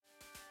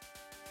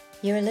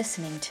You're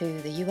listening to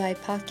the UI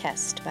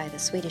podcast by the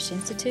Swedish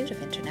Institute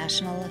of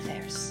International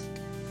Affairs.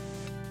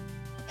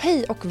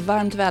 Hej och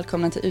varmt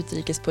välkomna till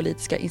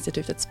Utrikespolitiska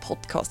institutets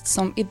podcast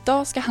som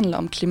idag ska handla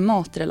om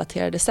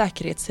klimatrelaterade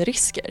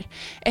säkerhetsrisker.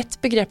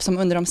 Ett begrepp som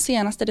under de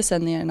senaste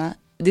decennierna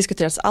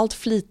diskuteras allt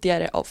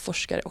flitigare av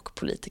forskare och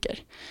politiker.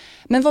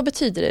 Men vad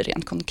betyder det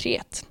rent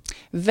konkret?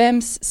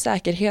 Vems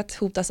säkerhet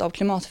hotas av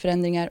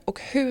klimatförändringar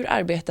och hur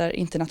arbetar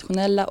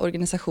internationella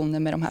organisationer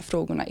med de här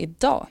frågorna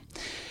idag?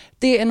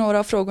 Det är några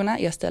av frågorna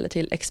jag ställer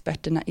till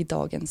experterna i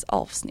dagens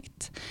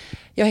avsnitt.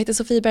 Jag heter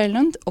Sofie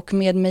Berglund och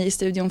med mig i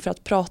studion för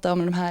att prata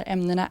om de här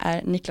ämnena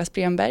är Niklas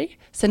Bremberg,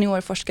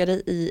 seniorforskare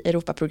i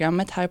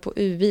Europaprogrammet här på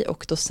UV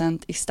och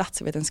docent i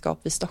statsvetenskap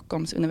vid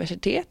Stockholms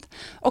universitet,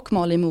 och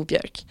Malin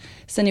Mobjörk,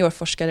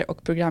 seniorforskare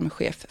och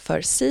programchef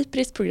för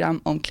SIPRIs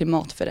program om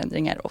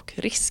klimatförändringar och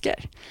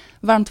risker.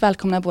 Varmt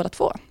välkomna båda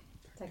två.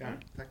 Tack.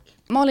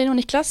 Malin och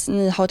Niklas,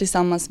 ni har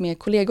tillsammans med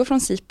kollegor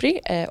från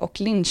SIPRI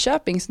och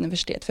Linköpings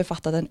universitet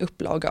författat en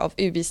upplaga av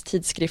UVs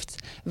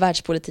tidskrift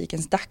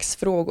Världspolitikens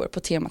dagsfrågor på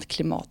temat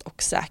klimat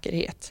och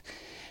säkerhet.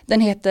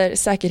 Den heter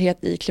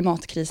Säkerhet i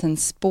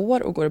klimatkrisens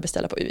spår och går att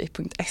beställa på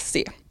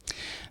uv.se.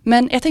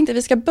 Men jag tänkte att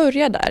vi ska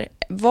börja där.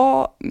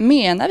 Vad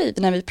menar vi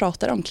när vi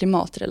pratar om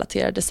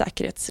klimatrelaterade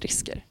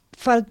säkerhetsrisker?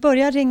 För att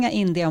börja ringa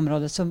in det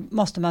området så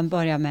måste man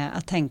börja med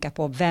att tänka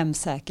på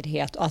vems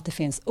säkerhet och att det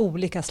finns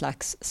olika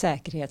slags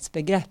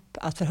säkerhetsbegrepp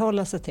att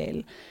förhålla sig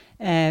till.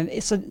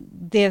 Så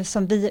det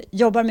som vi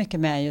jobbar mycket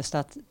med är just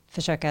att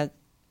försöka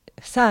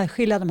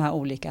särskilja de här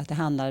olika. Att det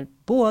handlar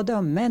både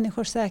om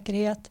människors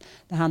säkerhet,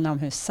 det handlar om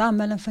hur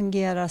samhällen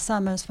fungerar,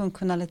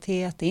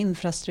 samhällsfunktionalitet,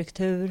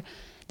 infrastruktur.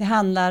 Det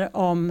handlar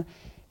om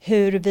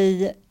hur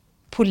vi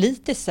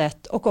politiskt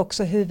sett och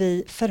också hur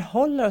vi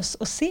förhåller oss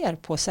och ser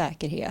på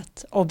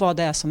säkerhet och vad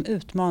det är som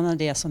utmanar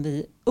det som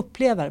vi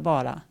upplever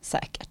vara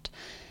säkert.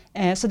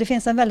 Så det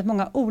finns en väldigt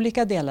många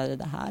olika delar i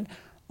det här.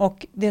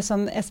 Och det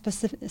som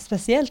är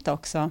speciellt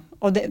också,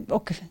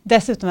 och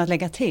dessutom att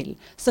lägga till,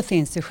 så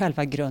finns ju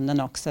själva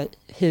grunden också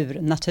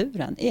hur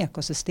naturen,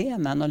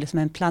 ekosystemen och liksom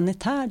en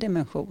planetär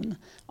dimension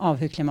av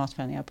hur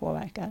klimatförändringar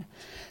påverkar.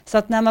 Så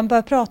att när man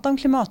börjar prata om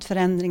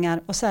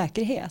klimatförändringar och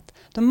säkerhet,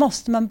 då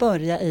måste man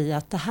börja i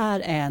att det här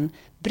är en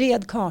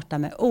bred karta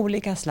med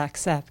olika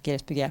slags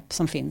säkerhetsbegrepp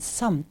som finns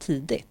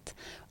samtidigt.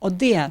 Och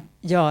det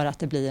gör att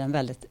det blir en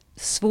väldigt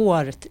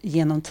svårt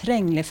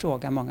genomtränglig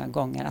fråga många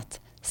gånger att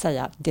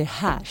säga det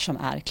här som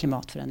är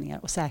klimatförändringar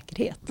och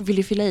säkerhet. Vill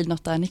du fylla i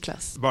något där,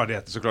 Niklas? Bara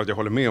det, såklart jag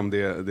håller med om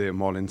det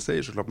Malin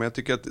säger såklart, men jag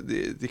tycker att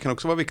det kan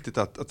också vara viktigt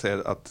att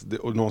säga att det,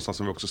 och någonstans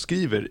som vi också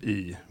skriver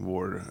i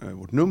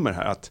vårt nummer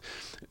här, att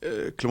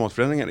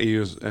klimatförändringar är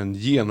ju en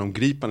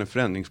genomgripande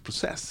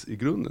förändringsprocess i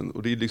grunden,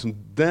 och det är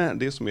liksom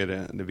det som är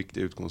det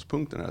viktiga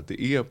utgångspunkten, att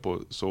det är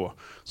på så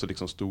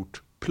liksom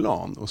stort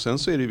plan. Och sen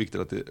så är det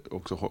viktigt att det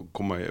också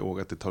komma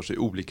ihåg att det tar sig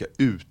olika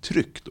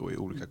uttryck då i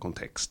olika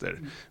kontexter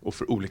och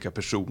för olika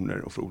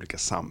personer och för olika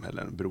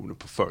samhällen beroende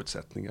på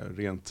förutsättningar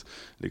rent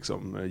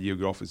liksom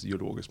geografiskt,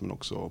 geologiskt men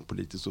också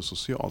politiskt och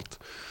socialt.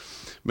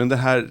 Men det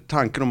här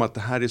tanken om att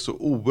det här är så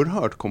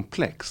oerhört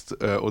komplext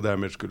och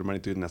därmed skulle man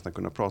inte nästan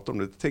kunna prata om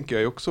det tänker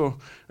jag också,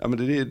 ja,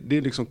 men det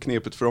är liksom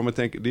knepet, för om man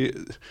tänker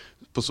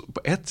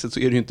på ett sätt så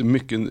är det ju inte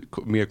mycket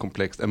mer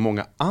komplext än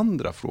många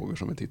andra frågor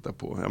som vi tittar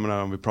på. Jag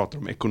menar, om vi pratar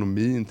om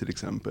ekonomin till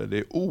exempel, det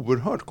är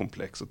oerhört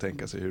komplext att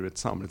tänka sig hur ett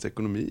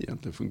samhällsekonomi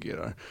egentligen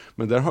fungerar.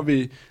 Men där har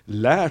vi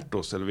lärt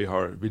oss, eller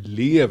vi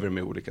lever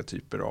med olika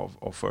typer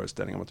av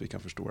föreställningar om att vi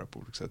kan förstå det på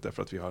olika sätt,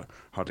 därför att vi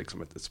har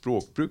liksom ett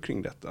språkbruk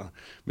kring detta.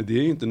 Men det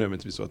är ju inte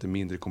nödvändigtvis så att det är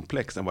mindre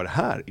komplext än vad det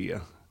här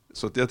är.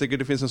 Så att jag tycker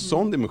det finns en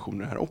sån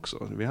dimension här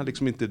också. Vi har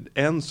liksom inte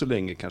än så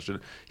länge kanske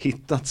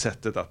hittat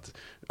sättet att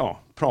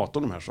prata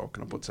om de här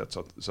sakerna på ett sätt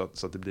så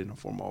att det blir någon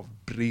form av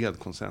bred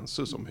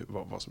konsensus om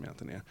vad som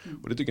egentligen är.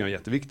 Och det tycker jag är en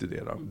jätteviktig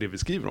del av det vi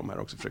skriver om här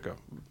också,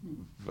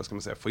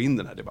 försöka få in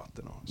den här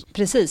debatten.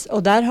 Precis,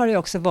 och där har det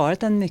också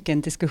varit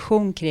en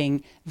diskussion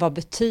kring vad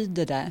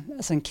betyder det,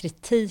 alltså en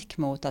kritik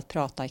mot att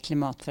prata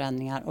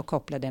klimatförändringar och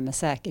koppla det med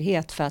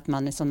säkerhet, för att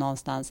man liksom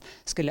någonstans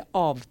skulle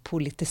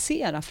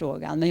avpolitisera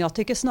frågan. Men jag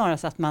tycker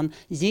snarare att man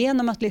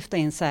genom att lyfta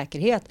in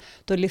säkerhet,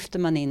 då lyfter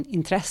man in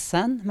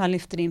intressen, man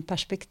lyfter in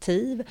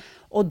perspektiv,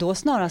 och då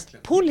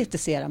snarast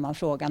politiserar man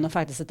frågan och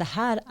faktiskt att det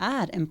här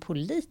är en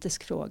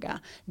politisk fråga.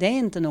 Det är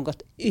inte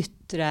något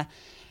yttre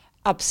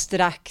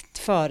abstrakt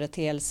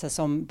företeelse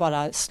som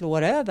bara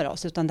slår över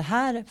oss, utan det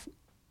här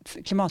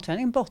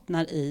klimatförändringen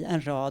bottnar i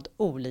en rad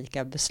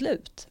olika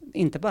beslut.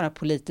 Inte bara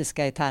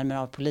politiska i termer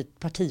av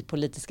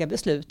partipolitiska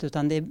beslut,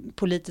 utan det är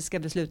politiska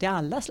beslut i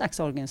alla slags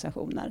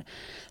organisationer.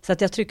 Så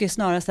att jag tycker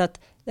snarast att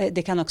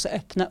det kan också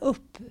öppna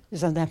upp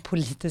liksom den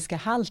politiska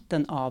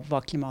halten av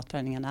vad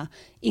klimatförändringarna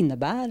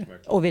innebär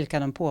och vilka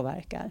de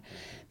påverkar.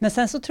 Men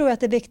sen så tror jag att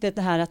det är viktigt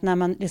det här att när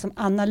man liksom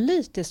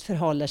analytiskt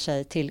förhåller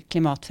sig till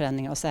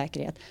klimatförändringar och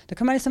säkerhet, då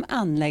kan man liksom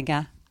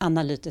anlägga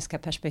analytiska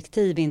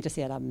perspektiv. Vi är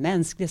intresserade av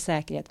mänsklig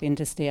säkerhet, vi är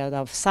intresserade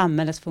av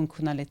samhällets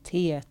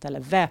funktionalitet eller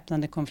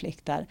väpnande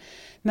konflikter.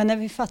 Men när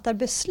vi fattar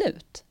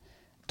beslut,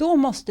 då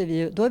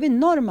är vi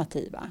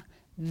normativa.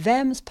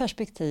 vems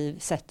perspektiv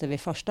sätter vi i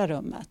första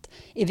rummet?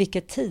 I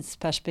vilket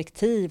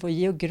tidsperspektiv och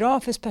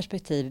geografiskt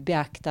perspektiv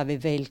beaktar vi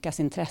vilkas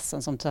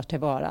intressen som tar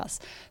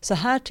tillvaras? Så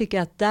här tycker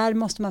jag att där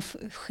måste man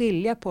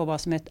skilja på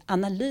vad som är ett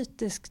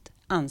analytiskt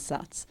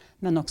ansats,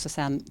 men också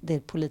sen det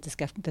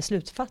politiska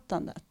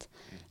beslutsfattandet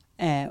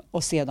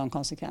och se de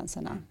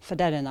konsekvenserna. För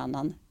där är en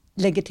annan,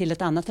 lägger till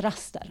ett annat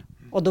raster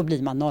och då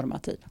blir man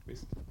normativ.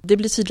 Det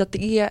blir tydligt att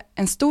det är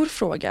en stor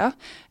fråga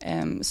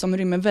som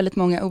rymmer väldigt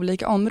många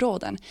olika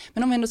områden.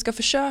 Men om vi ändå ska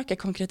försöka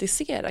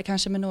konkretisera,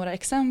 kanske med några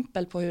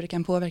exempel på hur det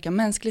kan påverka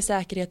mänsklig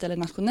säkerhet eller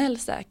nationell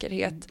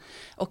säkerhet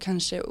och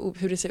kanske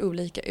hur det ser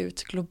olika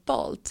ut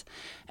globalt.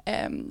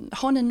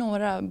 Har ni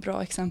några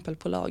bra exempel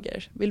på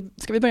lager?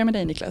 Ska vi börja med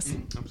dig, Niklas?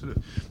 Absolut.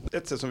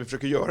 Ett sätt som vi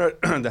försöker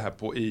göra det här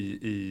på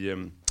i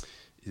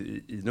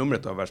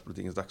numret av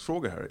Världspolitikens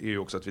dagsfrågor här är ju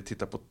också att vi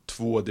tittar på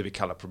två det vi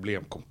kallar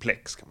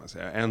problemkomplex, kan man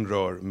säga. En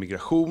rör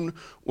migration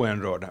och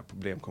en rör det här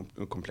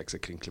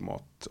problemkomplexet kring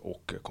klimat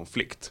och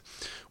konflikt.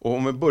 Och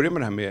om vi börjar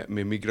med det här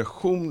med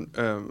migration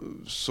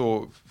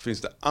så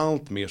finns det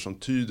allt mer som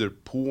tyder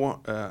på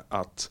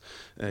att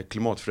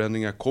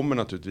klimatförändringar kommer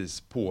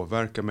naturligtvis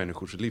påverka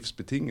människors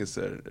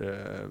livsbetingelser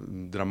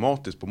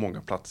dramatiskt på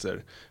många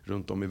platser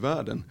runt om i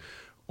världen.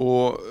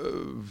 Och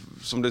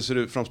som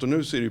det framstår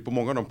nu så är det ju på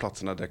många av de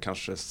platserna där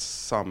kanske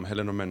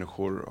samhällen och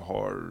människor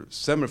har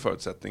sämre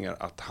förutsättningar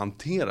att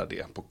hantera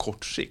det på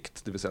kort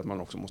sikt. Det vill säga att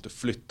man också måste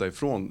flytta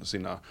ifrån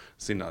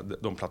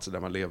de platser där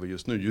man lever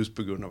just nu, just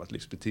på grund av att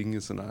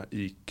livsbetingelserna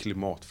i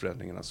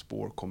klimatförändringarnas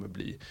spår kommer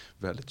bli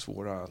väldigt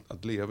svåra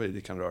att leva i.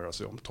 Det kan röra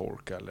sig om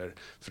torka eller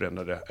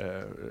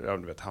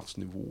förändrade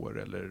havsnivåer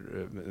eller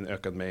en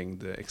ökad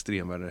mängd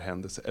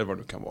extremväderhändelser eller vad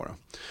det kan vara.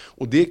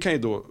 Och det kan ju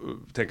då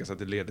tänkas att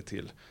det leder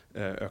till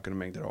ökade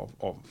mängder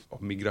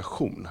av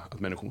migration, att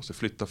människor måste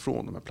flytta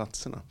från de här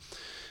platserna.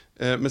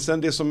 Men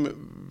sen det som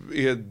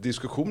är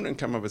diskussionen,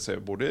 kan man väl säga,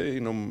 både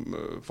inom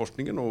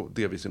forskningen och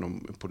delvis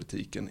inom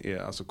politiken, är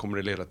alltså kommer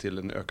det leda till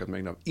en ökad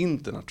mängd av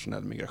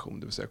internationell migration,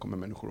 det vill säga kommer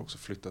människor också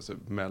flytta sig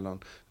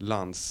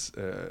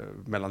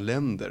mellan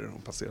länder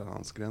och passera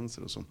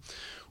landsgränser och så.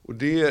 Och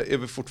det är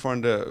väl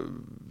fortfarande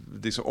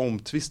det är så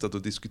omtvistat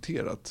och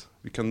diskuterat.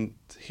 Vi kan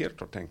helt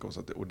klart tänka oss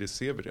och det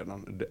ser vi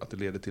redan, att det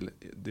leder till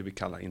det vi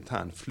kallar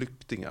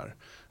internflyktingar.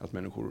 Att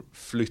människor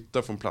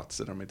flyttar från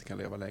platser där de inte kan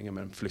leva länge,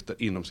 men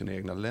flyttar inom sina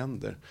egna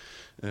länder.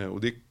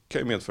 Och det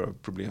kan ju medföra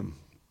problem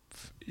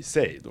i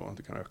sig då.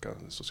 Det kan öka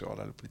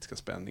sociala eller politiska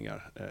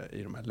spänningar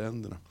i de här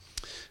länderna.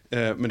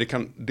 Men det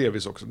kan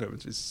delvis också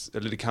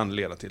det kan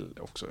leda till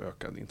också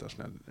ökad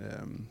internationell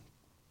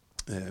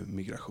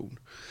migration.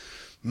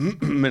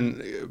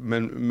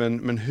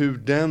 Men hur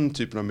den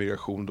typen av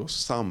migration då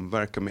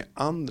samverkar med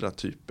andra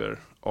typer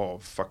av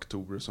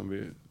faktorer som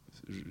vi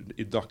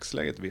i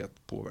dagsläget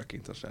vet påverkar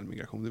internationell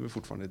migration, det är väl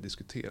fortfarande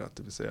diskuterat.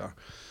 Det vill säga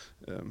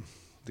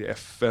det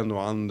FN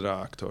och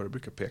andra aktörer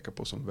brukar peka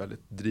på som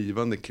väldigt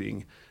drivande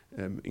kring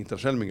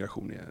internationell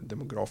migration är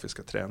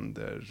demografiska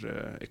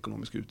trender,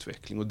 ekonomisk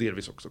utveckling och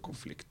delvis också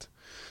konflikt.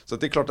 Så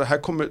att det är klart att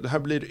det här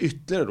blir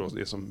ytterligare då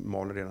det som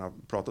Malin redan har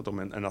pratat om,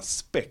 en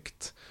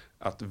aspekt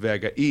att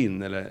väga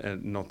in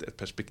eller ett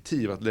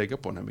perspektiv att lägga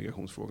på den här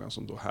migrationsfrågan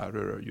som då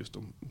härrör just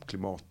om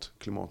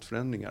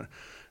klimatförändringar.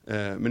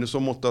 Men i så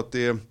mått att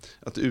det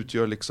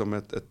utgör liksom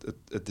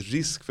ett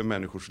risk för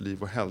människors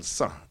liv och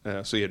hälsa,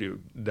 så är det ju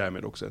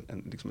därmed också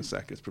liksom ett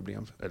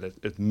säkerhetsproblem,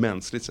 eller ett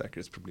mänskligt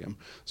säkerhetsproblem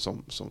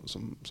som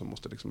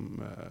måste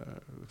liksom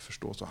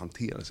förstås och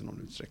hanteras i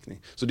någon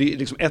utsträckning. Så det är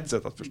liksom ett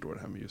sätt att förstå det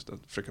här med just att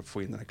försöka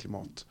få in den här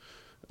klimat-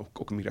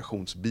 och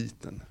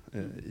migrationsbiten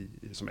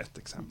som ett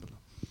exempel.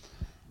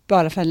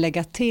 Bara för att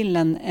lägga till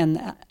en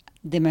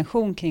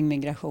dimension kring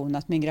migration,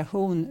 att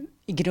migration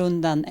i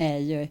grunden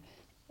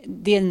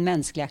det är en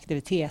mänsklig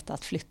aktivitet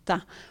att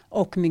flytta,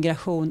 och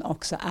migration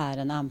också är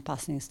en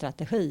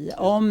anpassningsstrategi.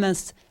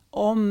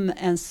 Om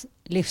ens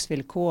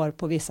livsvillkor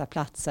på vissa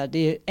platser, det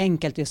är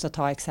enkelt just att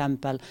ta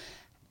exempel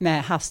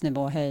med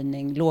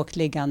havsnivåhöjning, lågt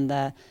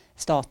liggande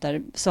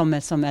stater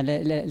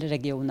eller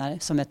regioner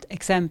som ett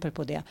exempel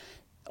på det.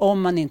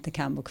 Om man inte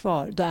kan bo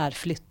kvar, då är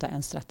flytta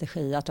en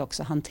strategi att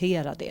också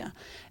hantera det.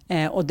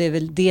 Och det är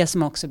väl det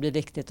som också blir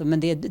viktigt. Men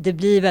det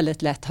blir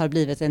väldigt lätt, har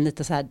blivit en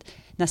lite så här,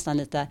 nästan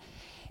lite,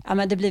 ja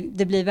men det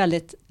blir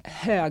väldigt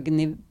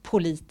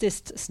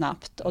politiskt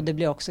snabbt, och det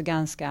blir också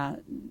ganska,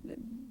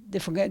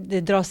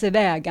 det dras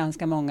iväg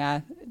ganska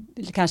många,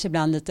 kanske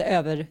ibland lite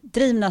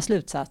överdrivna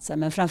slutsatser.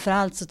 Men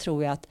framförallt så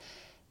tror jag att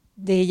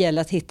det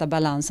gäller att hitta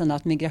balansen,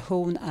 att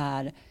migration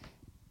är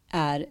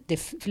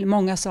det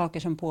många saker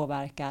som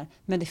påverkar,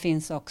 men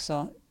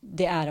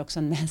det är också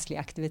en mänsklig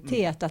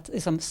aktivitet. Att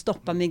liksom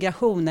stoppa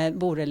migrationen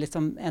vore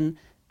liksom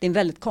det är en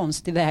väldigt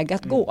konstig väg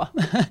att gå.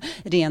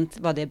 Rent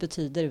vad det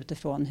betyder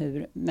utifrån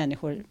hur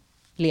människor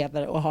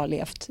lever och har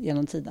levt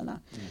genom tiderna.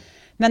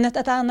 Men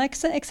ett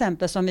annat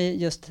exempel som vi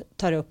just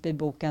tar upp i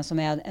boken, som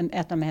är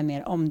ett av de här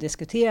mer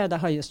omdiskuterade,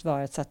 har just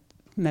varit satt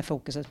med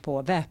fokuset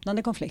på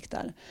väpnade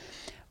konflikter.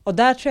 Och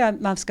där tror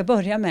jag man ska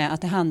börja med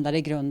att det handlar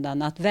i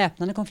grunden att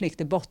väpnade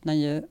konflikter bottnar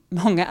ju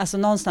många, alltså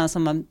någonstans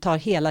om man tar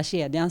hela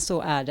kedjan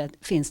så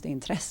finns det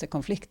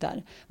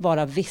intressekonflikter,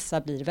 varav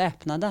vissa blir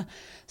väpnade.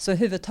 Så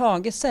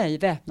överhuvudtaget så är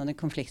väpnade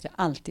konflikter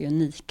alltid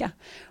unika.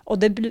 Och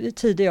det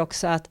betyder ju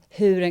också att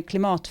hur en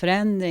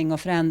klimatförändring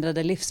och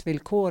förändrade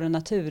livsvillkor och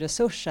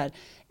naturresurser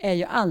är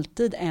ju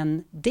alltid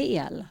en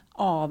del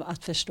av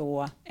att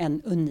förstå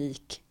en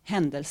unik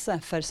händelse.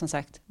 För som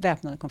sagt,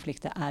 väpnade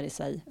konflikter är i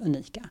sig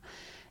unika.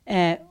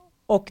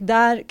 Och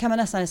där kan man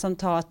nästan liksom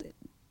ta att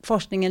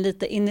forskningen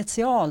lite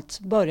initialt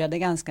började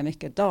ganska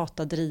mycket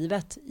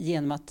datadrivet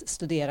genom att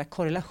studera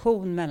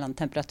korrelation mellan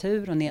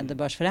temperatur och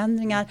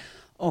nederbördsförändringar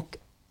och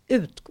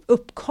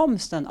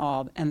uppkomsten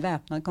av en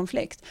väpnad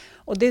konflikt.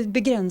 Och det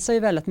begränsar ju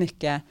väldigt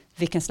mycket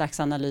vilken slags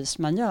analys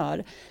man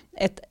gör.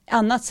 Ett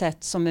annat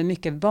sätt som är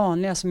mycket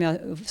vanligare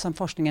som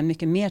forskningen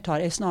mycket mer tar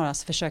är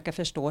snarast försöka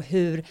förstå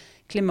hur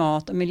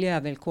klimat- och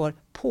miljövillkor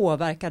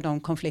påverkar de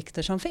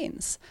konflikter som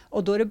finns.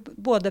 Och då är det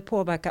både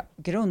påverka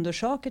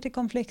grundorsaker till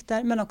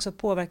konflikter men också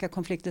påverka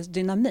konflikters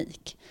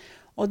dynamik.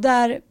 Och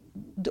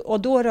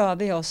då rör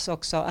vi oss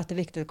också att det är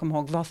viktigt att komma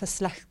ihåg vad för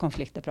slags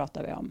konflikter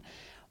pratar vi om.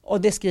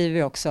 Och det skriver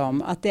vi också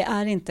om, att det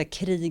är inte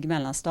krig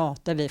mellan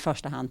stater vi i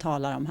första hand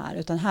talar om här,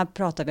 utan här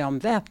pratar vi om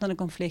väpnade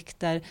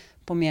konflikter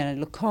på mer en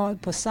lokal,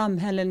 på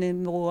samhällelig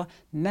nivå,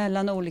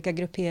 mellan olika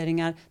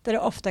grupperingar, där det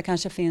ofta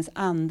kanske finns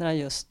andra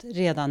just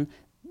redan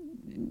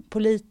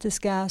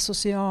politiska,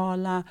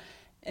 sociala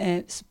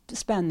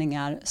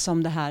spänningar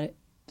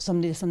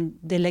som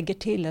det lägger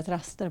till ett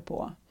raster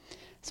på.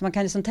 Så man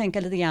kan liksom tänka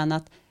lite grann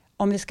att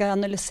om vi ska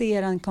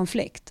analysera en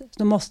konflikt,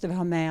 då måste vi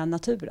ha med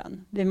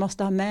naturen. Vi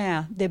måste ha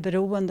med det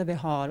beroende vi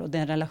har och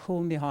den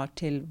relation vi har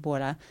till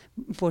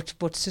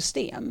vårt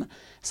system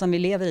som vi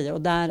lever i.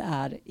 Och där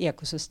är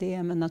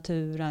ekosystemen,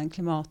 naturen,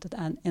 klimatet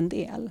en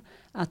del.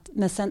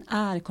 Men sen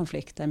är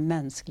konflikter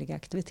mänskliga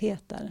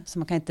aktiviteter. Så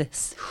man kan inte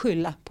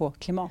skylla på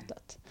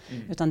klimatet,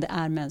 utan det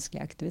är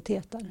mänskliga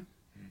aktiviteter.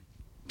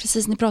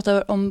 Precis, ni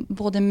pratar om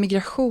både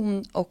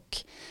migration och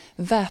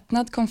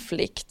väpnad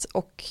konflikt,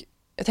 och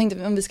jag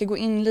tänkte om vi ska gå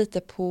in lite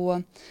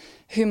på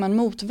hur man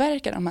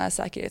motverkar de här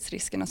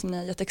säkerhetsriskerna som ni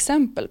har gett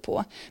exempel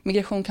på.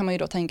 Migration kan man ju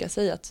då tänka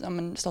sig att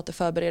stater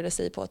förbereder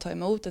sig på att ta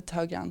emot ett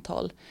högre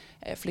antal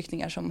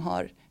flyktingar som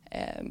har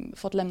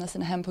fått lämna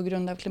sina hem på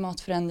grund av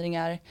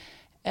klimatförändringar.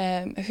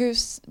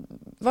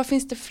 Vad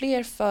finns det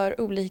fler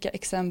för olika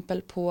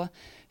exempel på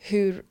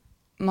hur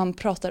man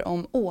pratar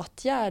om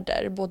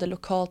åtgärder, både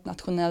lokalt,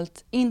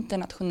 nationellt,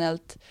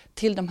 internationellt,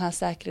 till de här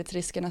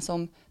säkerhetsriskerna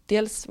som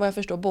dels vad jag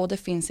förstår både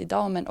finns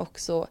idag men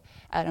också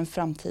är en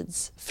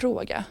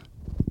framtidsfråga?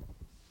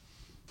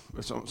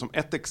 Som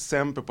ett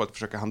exempel på att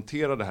försöka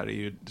hantera det här är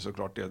ju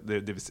såklart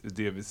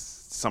det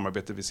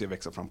samarbete vi ser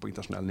växa fram på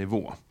internationell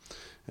nivå.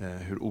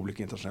 Hur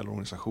olika internationella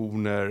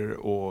organisationer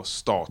och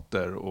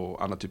stater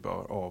och andra typer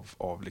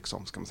av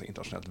liksom, ska man säga,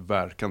 internationellt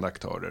verkande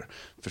aktörer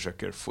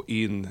försöker få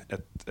in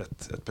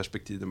ett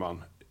perspektiv där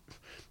man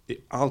i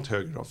allt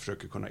högre grad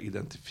försöker kunna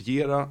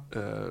identifiera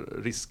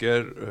risker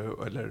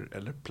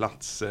eller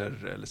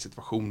platser eller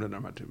situationer där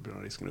de här typerna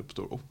av risker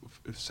uppstår och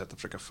sätt att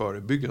försöka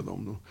förebygga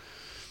dem då.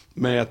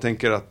 Men jag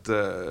tänker att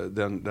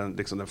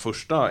den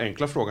första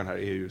enkla frågan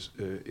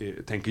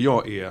här tänker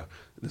jag är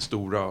det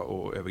stora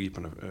och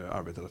övergripande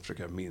arbetet att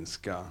försöka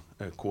minska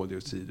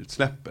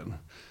koldioxidutsläppen.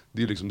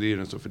 Det är liksom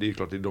för det är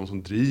klart det är de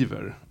som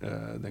driver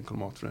den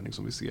klimatförändring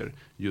som vi ser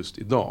just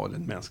idag,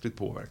 eller mänskligt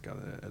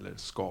påverkade eller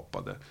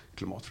skapade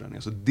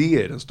klimatförändringar. Så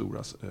det är den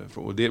stora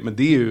frågan. Men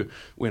det är ju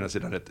å ena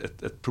sidan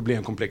ett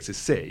problemkomplex i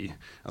sig.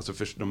 Alltså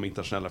för de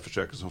internationella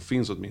försöken som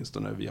finns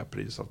åtminstone via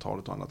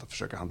Parisavtalet och annat att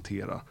försöka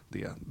hantera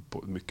det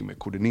på mycket mer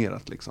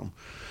koordinerat liksom.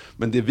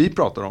 Men det vi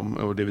pratar om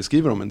och det vi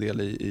skriver om en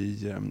del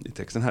i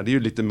texten här, det är ju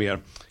lite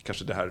mer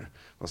kanske det här,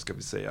 vad ska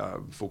vi säga,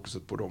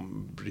 fokuset på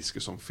de risker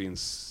som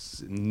finns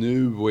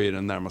nu och i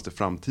den närmaste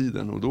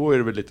framtiden. Och då är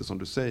det väl lite som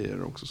du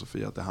säger också,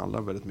 Sofia, att det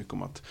handlar väldigt mycket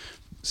om att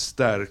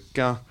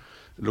stärka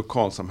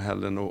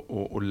lokalsamhällen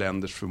och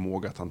länders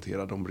förmåga att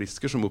hantera de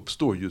risker som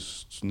uppstår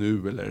just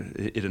nu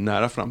eller i den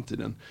nära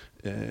framtiden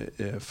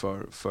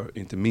för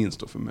inte minst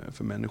då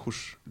för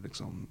människors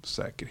liksom,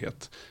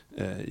 säkerhet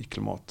i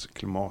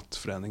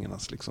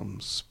klimatförändringarnas liksom,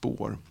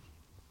 spår.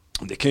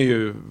 Det kan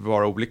ju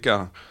vara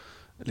olika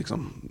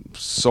liksom,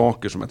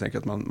 saker som jag tänker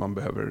att man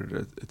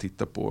behöver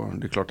titta på.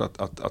 Det är klart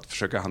att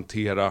försöka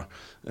hantera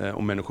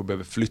om människor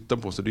behöver flytta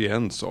på sig, det är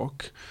en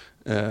sak.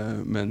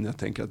 Men jag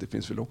tänker att det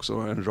finns väl också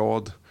en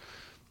rad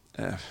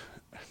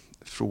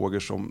frågor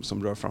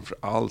som rör framför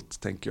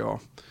allt, tänker jag.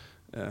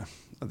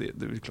 Det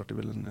är klart det är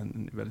väl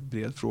en väldigt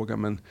bred fråga,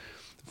 men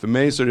för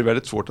mig så är det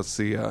väldigt svårt att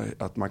se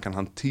att man kan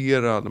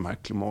hantera de här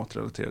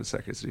klimatrelaterade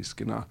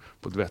säkerhetsriskerna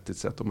på ett vettigt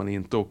sätt om man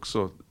inte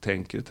också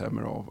tänker i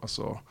termer av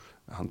alltså,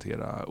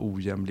 hantera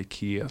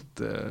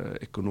ojämlikhet,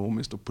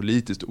 ekonomiskt och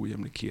politiskt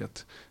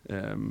ojämlikhet.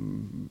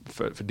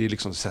 För det är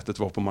liksom sättet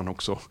varpå man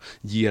också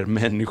ger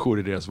människor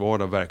i deras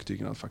vardag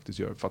verktygen att faktiskt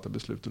fatta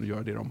beslut och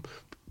göra det de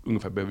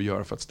ungefär behöver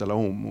göra för att ställa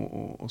om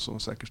och så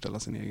säkerställa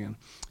sin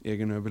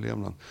egen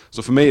överlevnad.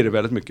 Så för mig är det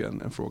väldigt mycket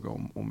en fråga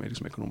om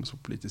liksom ekonomisk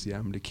och politisk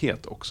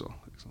jämlikhet också.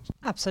 Liksom.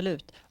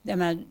 Absolut.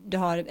 Du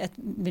har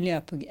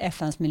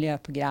FNs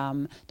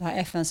miljöprogram, du har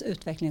FNs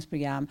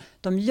utvecklingsprogram.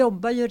 De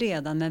jobbar ju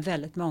redan med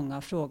väldigt många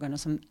av frågorna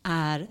som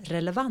är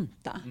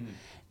relevanta.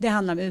 Det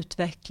handlar om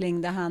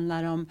utveckling, det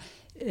handlar om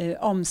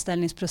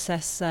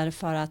omställningsprocesser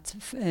för att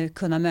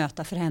kunna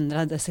möta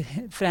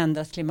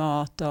förändrat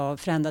klimat och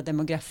förändrad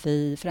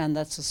demografi,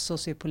 förändrad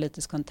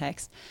sociopolitisk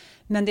kontext.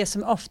 Men det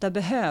som ofta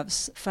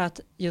behövs för att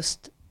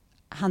just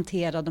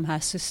hantera de här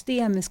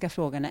systemiska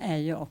frågorna är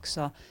ju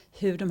också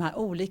hur de här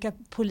olika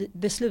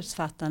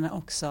beslutsfattarna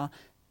också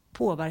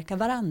påverkar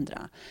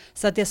varandra.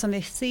 Så att det som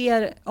vi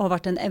ser har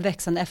varit en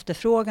växande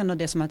efterfrågan och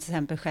det som har till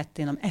exempel skett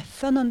inom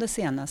FN under de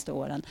senaste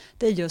åren,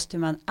 det är just hur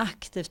man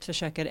aktivt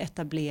försöker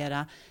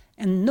etablera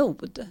en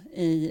nod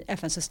i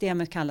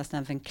FN-systemet, kallas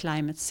den för en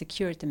Climate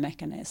Security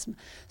Mechanism,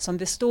 som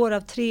består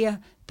av 3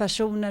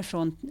 personer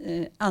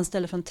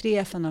anställda från 3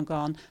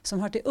 FN-organ som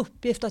har till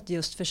uppgift att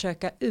just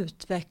försöka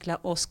utveckla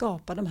och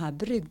skapa de här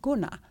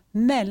bryggorna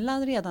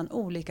mellan redan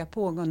olika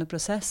pågående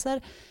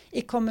processer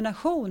i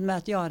kombination med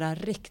att göra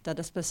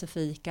riktade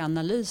specifika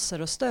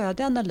analyser och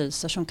stödja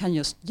analyser som kan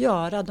just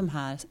göra de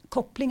här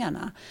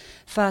kopplingarna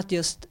för att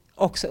just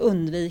också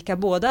undvika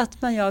både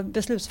att man gör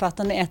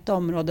beslutsfattande i ett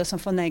område som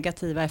får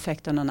negativa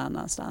effekter någon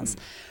annanstans.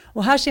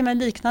 Och här ser man en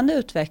liknande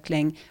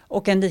utveckling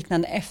och en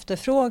liknande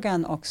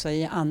efterfrågan också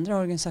i andra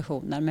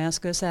organisationer. Men jag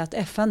skulle säga att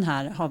FN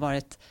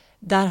här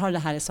där har det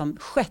här liksom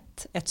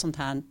skett ett sånt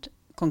här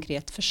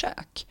konkret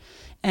försök.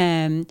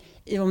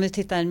 Om vi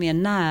tittar mer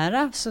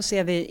nära så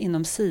ser vi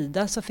inom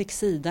SIDA så fick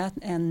SIDA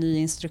en ny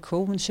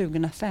instruktion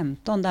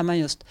 2015 där man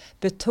just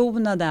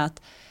betonade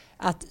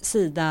att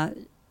SIDA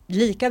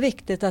lika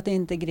viktigt att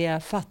integrera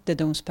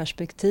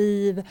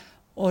fattigdomsperspektiv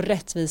och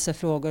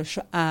rättvisefrågor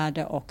så är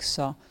det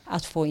också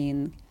att få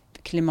in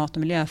klimat- och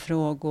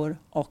miljöfrågor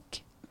och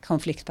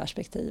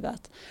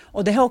konfliktperspektivet.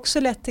 Och det har också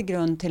lett till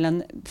grund till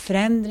en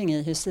förändring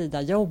i hur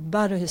SIDA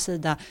jobbar och hur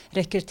SIDA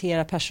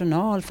rekryterar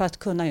personal för att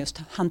kunna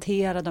just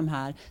hantera de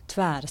här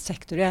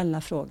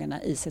tvärsektoriella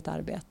frågorna i sitt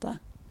arbete.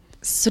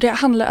 Så det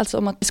handlar alltså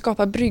om att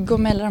skapa bryggor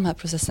mellan de här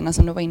processerna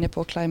som du var inne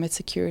på, Climate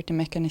Security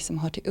Mechanism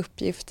har till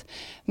uppgift.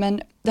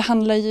 Men det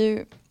handlar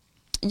ju,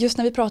 just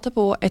när vi pratar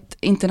på ett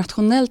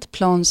internationellt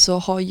plan så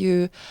har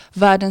ju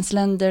världens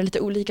länder lite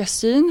olika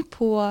syn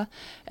på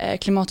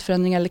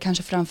klimatförändringar eller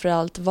kanske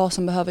framförallt vad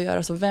som behöver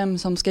göras och vem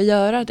som ska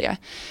göra det.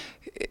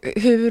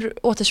 Hur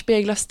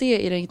återspeglas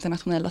det i det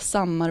internationella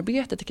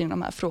samarbetet kring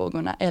de här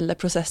frågorna eller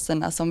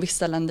processerna som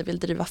vissa länder vill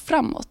driva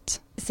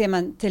framåt? Ser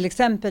man till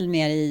exempel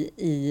mer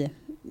i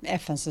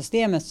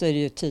FN-systemet så är det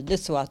ju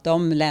tydligt så att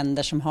de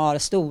länder som har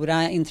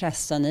stora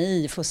intressen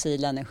i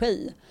fossil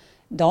energi,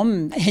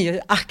 de är ju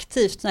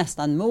aktivt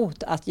nästan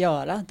mot att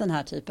göra den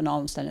här typen av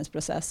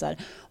omställningsprocesser.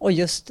 Och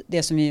just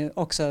det som ju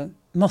också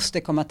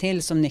måste komma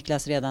till, som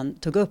Niklas redan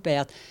tog upp, är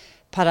att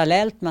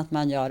parallellt med att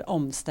man gör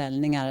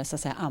omställningar, så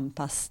att säga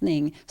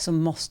anpassning, så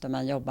måste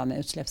man jobba med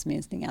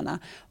utsläppsminskningarna.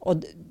 Och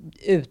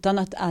utan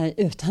att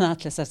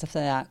så att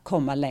säga,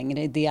 komma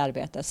längre i det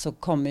arbetet så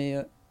kommer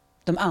ju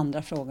de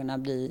andra frågorna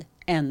bli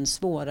än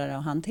svårare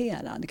att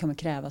hantera. Det kommer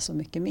kräva så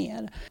mycket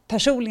mer.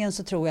 Personligen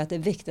så tror jag att det är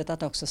viktigt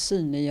att också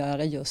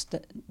synliggöra just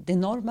det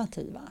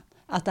normativa.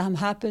 Att de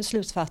här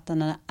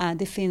beslutsfattarna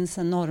det finns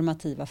en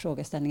normativa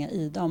frågeställningar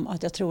i dem.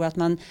 Att jag tror att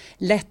man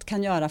lätt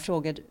kan göra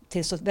frågor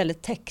till så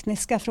väldigt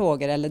tekniska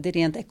frågor eller det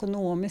rent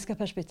ekonomiska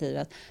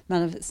perspektivet.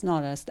 Men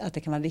snarare att det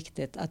kan vara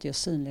viktigt att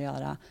just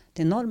synliggöra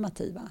det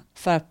normativa.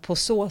 För att på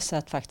så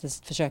sätt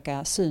faktiskt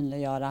försöka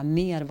synliggöra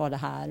mer vad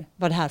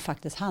det här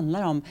faktiskt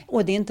handlar om.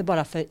 Och det är inte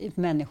bara för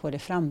människor i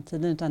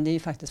framtiden utan det är ju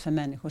faktiskt för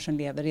människor som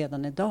lever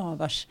redan idag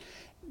vars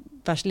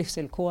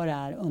livsvillkor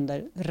är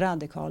under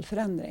radikal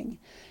förändring.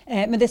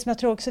 Men det som jag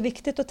tror också är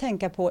viktigt att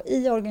tänka på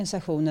i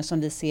organisationer som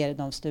vi ser i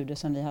de studier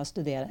som vi har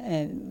studerat,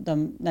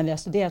 när vi har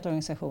studerat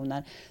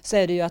organisationer, så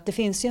är det ju att det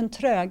finns ju en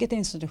tröghet i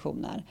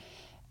institutioner.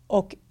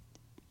 Och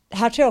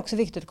här tror jag också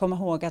viktigt att komma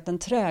ihåg att en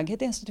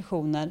tröghet i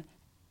institutioner,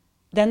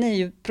 den är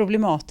ju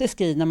problematisk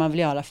när man vill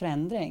göra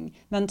förändring.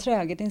 Men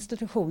tröghet i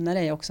institutioner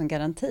är också en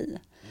garanti.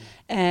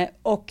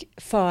 Och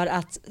för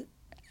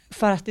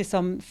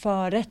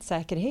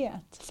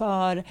rättssäkerhet,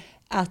 för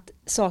att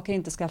saker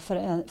inte ska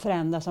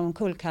förändras och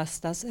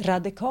kullkastas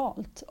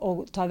radikalt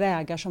och ta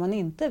vägar som man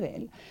inte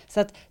vill. Så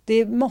att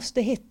det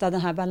måste hitta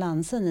den här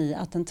balansen i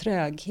att en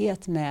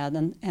tröghet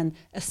med en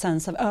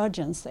sense of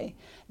urgency.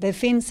 Det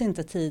finns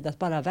inte tid att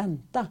bara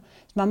vänta.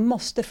 Man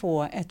måste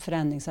få ett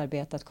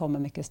förändringsarbete att komma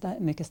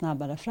mycket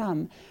snabbare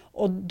fram.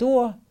 Och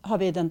då har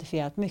vi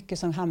identifierat mycket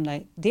som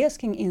hamnar dels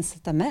kring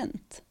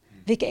incitament.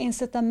 Vilka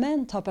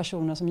incitament har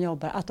personer som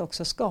jobbar att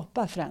också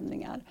skapa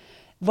förändringar?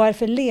 Vad är det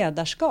för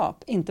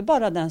ledarskap? Inte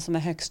bara den som är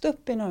högst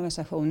upp i en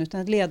organisation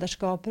utan ett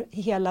ledarskap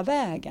hela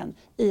vägen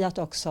i att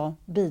också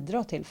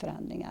bidra till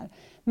förändringar.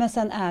 Men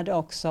sen är det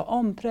också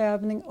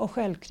omprövning och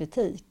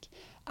självkritik.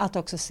 att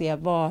också se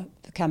vad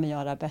kan vi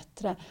göra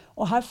bättre.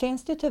 Och här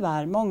finns det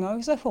tyvärr många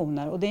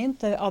organisationer, och det är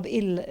inte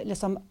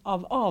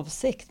av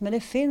avsikt, men det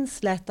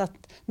finns lätt att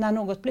när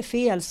något blir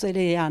fel så är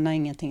det gärna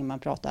ingenting man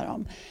pratar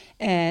om.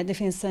 Det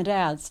finns en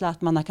rädsla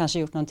att man har kanske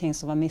gjort någonting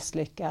som var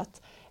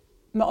misslyckat.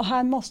 Men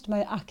här måste man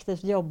ju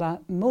aktivt jobba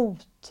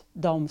mot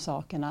de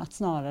sakerna, att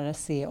snarare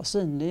se och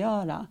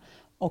synliggöra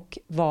och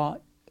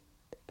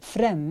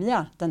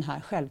främja den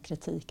här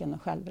självkritiken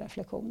och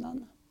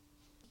självreflektionen.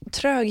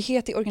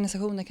 Tröghet i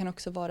organisationer kan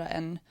också vara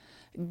en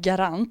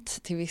garant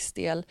till viss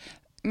del.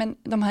 Men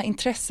de här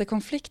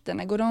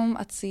intressekonflikterna, går de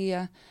att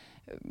se,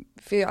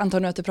 för jag antar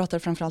nu att du pratar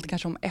framförallt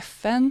kanske om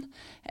FN,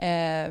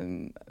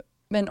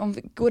 men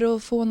går det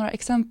att få några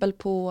exempel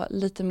på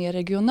lite mer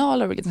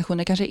regionala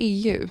organisationer, kanske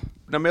EU?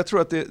 Nej, men jag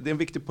tror att det är en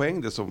viktig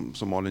poäng det som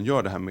Malin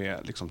gör, det här med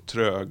liksom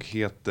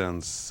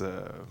tröghetens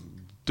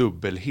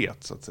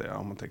dubbelhet så att säga,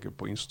 om man tänker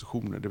på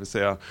institutioner. Det vill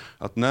säga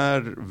att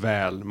när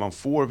väl man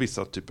får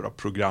vissa typer av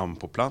program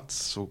på plats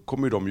så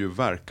kommer de ju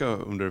verka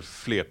under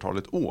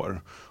flertalet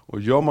år.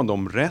 Och gör man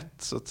dem rätt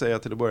så att säga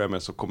till att börja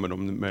med, så kommer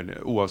de,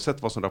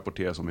 oavsett vad som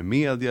rapporteras om i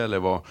media eller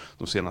vad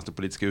de senaste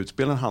politiska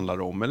utspelen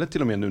handlar om, eller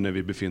till och med nu när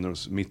vi befinner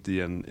oss mitt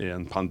i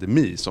en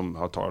pandemi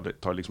som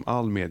tar liksom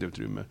all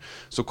medieutrymme,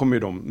 så kommer ju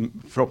de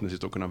förhoppningsvis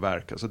då kunna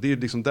verka. Så det är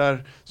liksom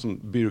där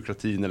som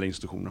byråkratin eller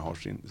institutioner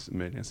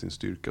har sin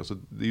styrka. Så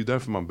det är ju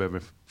därför man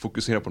behöver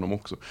fokusera på dem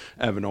också.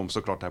 Även om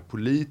såklart den här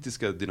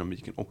politiska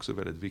dynamiken också är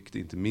väldigt viktig,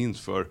 inte minst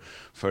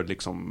för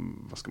liksom,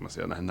 vad ska man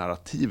säga, det här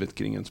narrativet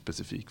kring en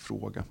specifik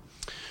fråga.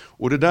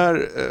 Och det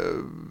där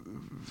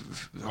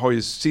har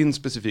ju sin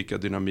specifika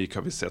dynamik,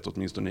 har vi sett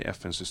åtminstone i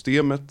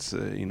FN-systemet,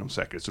 inom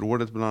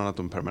säkerhetsrådet bland annat.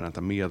 De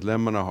permanenta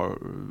medlemmarna har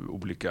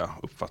olika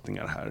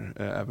uppfattningar här,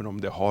 även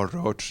om det har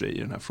rört sig i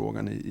den här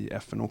frågan i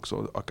FN också.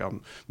 Och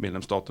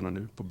medlemsstaterna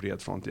nu på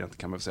bred front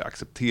kan man väl säga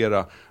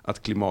acceptera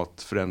att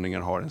klimatförändringar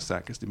har en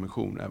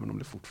säkerhetsdimension, även om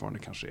det fortfarande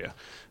kanske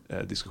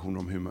är diskussioner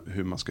om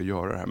hur man ska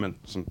göra det här. Men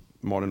som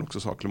Malin också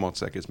sa,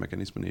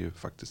 klimatsäkerhetsmekanismen är ju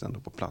faktiskt ändå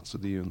på plats, och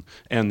det är ju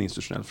en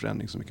institutionell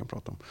förändring som vi kan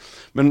prata om.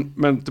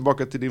 Men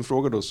tillbaka till din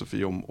fråga då,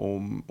 Sofie,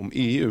 om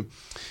EU.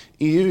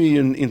 EU är ju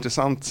en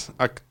intressant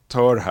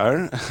aktör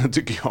här,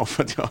 tycker jag,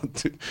 för att jag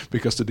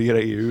brukar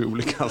studera EU i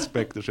olika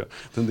aspekter, så jag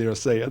tenderar att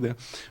säga det.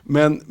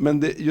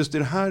 Men just i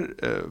den här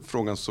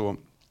frågan så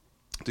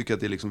tycker jag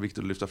att det är liksom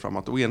viktigt att lyfta fram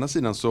att å ena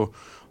sidan så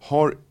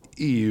har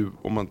EU,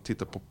 om man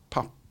tittar på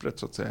pappret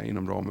så att säga,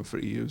 inom ramen för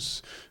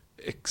EUs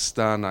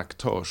externa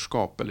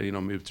aktörskap eller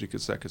inom utrikes-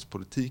 och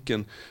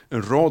säkerhetspolitiken,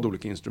 en rad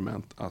olika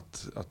instrument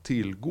att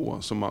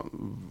tillgå som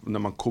när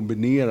man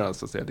kombinerar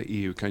så att säga, det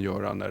EU kan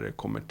göra när det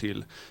kommer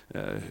till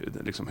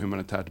liksom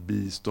humanitärt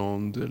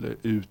bistånd eller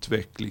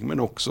utveckling, men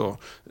också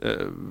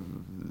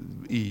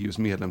EUs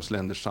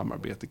medlemsländers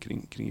samarbete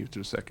kring utrikes-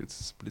 och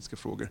säkerhetspolitiska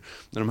frågor.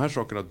 När de här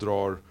sakerna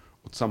drar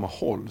åt samma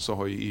håll så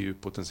har ju EU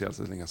potentiellt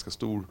en ganska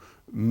stor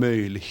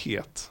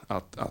möjlighet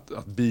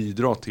att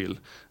bidra till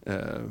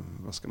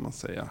vad ska man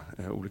säga,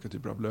 olika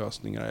typer av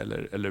lösningar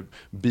eller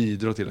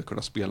bidra till att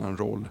kunna spela en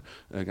roll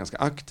ganska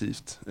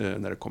aktivt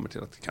när det kommer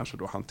till att kanske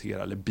då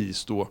hantera eller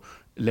bistå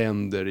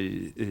länder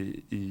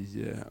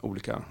i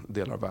olika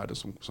delar av världen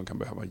som kan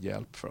behöva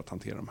hjälp för att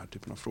hantera de här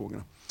typerna av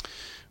frågorna.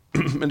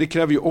 Men det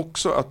kräver ju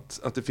också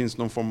att det finns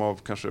någon form av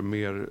kanske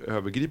mer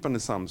övergripande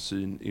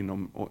samsyn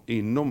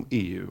inom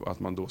EU, att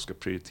man då ska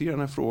prioritera den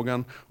här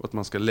frågan och att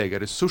man ska lägga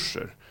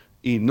resurser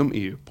inom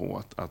EU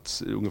på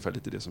att ungefär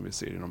lite det som vi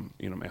ser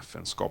inom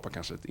FN, skapa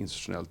kanske ett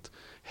institutionellt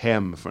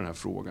hem för den här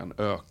frågan,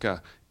 öka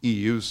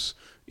EUs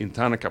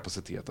interna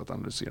kapacitet att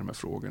analysera de här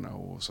frågorna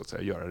och så att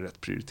säga göra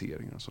rätt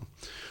prioriteringar och så.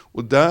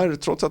 Och där,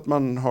 trots att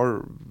man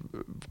har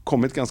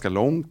kommit ganska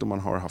långt och man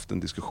har haft en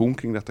diskussion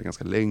kring detta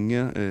ganska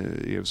länge,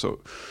 så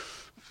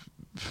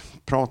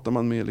pratar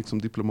man med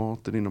liksom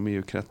diplomater inom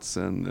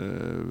EU-kretsen,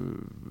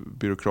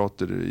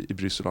 byråkrater i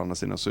Bryssel och andra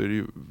sidan, så är det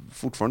ju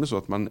fortfarande så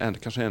att man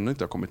kanske ännu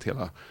inte har kommit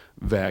hela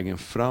vägen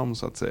fram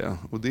så att säga.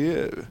 Och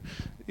det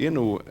är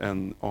nog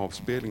en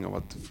avspegling av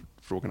att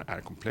frågan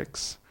är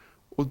komplex.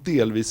 Och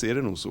delvis är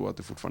det nog så att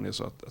det fortfarande är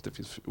så att det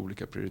finns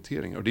olika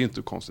prioriteringar. Och det är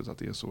inte konstigt att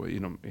det är så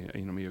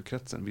inom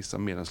EU-kretsen. Vissa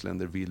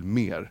medlemsländer vill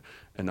mer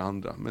än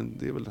andra. Men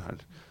det är väl det här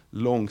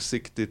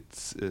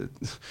långsiktigt,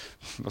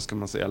 vad ska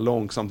man säga,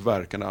 långsamt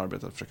verkande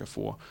arbete att försöka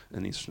få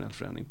en institutionell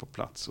förändring på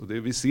plats. Och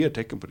vi ser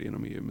tecken på det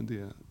inom EU, men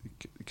det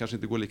kanske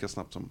inte går lika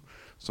snabbt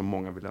som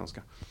många vill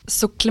önska.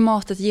 Så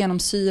klimatet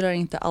genomsyrar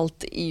inte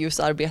allt EUs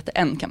arbete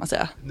än, kan man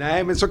säga?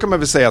 Nej, men så kan man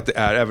väl säga att det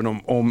är, även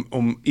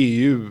om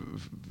EU,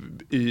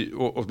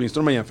 och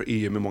åtminstone om man jämför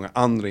EU med många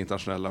andra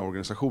internationella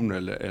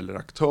organisationer eller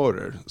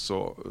aktörer,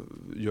 så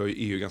gör ju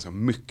EU ganska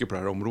mycket på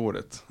det här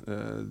området.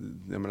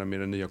 Jag menar, med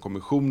den nya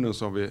kommissionen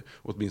så har vi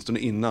åtminstone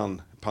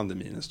innan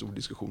pandemin en stor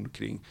diskussion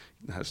kring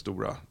det här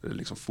stora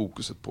liksom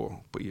fokuset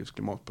på EUs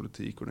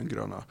klimatpolitik och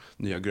den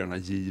nya gröna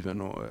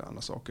given och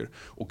andra saker.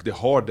 Och det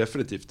har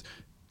definitivt,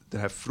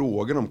 den här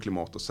frågan om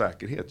klimat och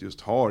säkerhet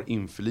just har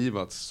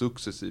införlivats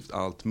successivt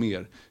allt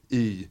mer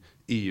i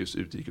EUs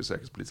utrikes- och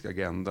säkerhetspolitiska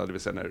agenda, det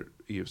vill säga när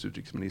EUs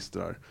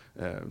utrikesministrar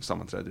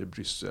sammanträder i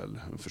Bryssel,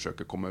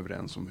 försöker komma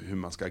överens om hur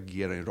man ska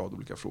agera i en rad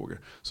olika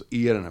frågor, så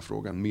är den här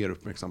frågan mer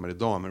uppmärksammad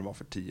idag än den var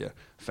för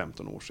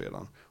 10-15 år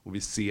sedan. Och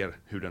vi ser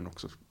hur den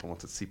också på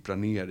något sätt sipprar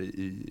ner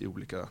i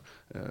olika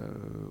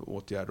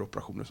åtgärder och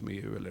operationer som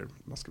EU, eller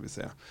vad ska vi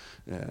säga,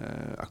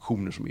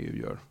 aktioner som EU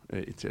gör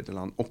i tredje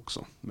land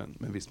också. Men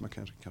visst, man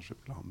kanske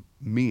vill ha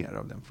mer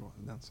av den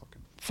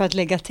saken. För att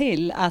lägga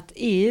till att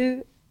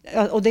EU,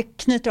 och det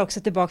knyter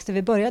också tillbaka till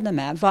det vi började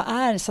med, vad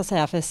är så att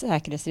säga för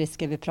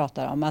säkerhetsrisker vi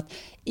pratar om? Att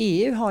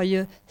EU har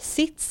ju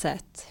sitt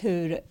sätt,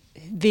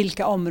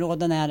 vilka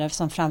områden är det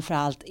som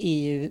framförallt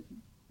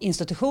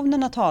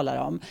EU-institutionerna talar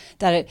om,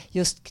 där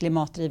just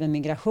klimatdriven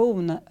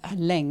migration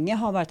länge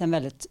har varit en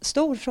väldigt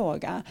stor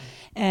fråga.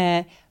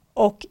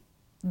 Och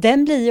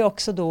den blir ju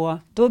också då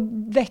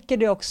väcker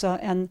det också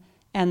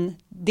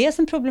dels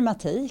en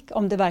problematik,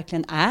 om det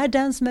verkligen är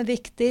den som är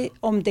viktig,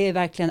 om det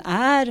verkligen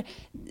är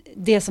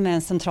det som är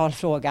en central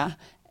fråga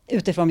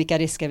utifrån vilka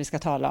risker vi ska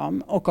tala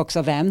om, och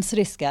också vems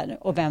risker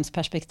och vems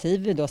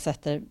perspektiv vi då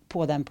sätter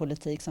på den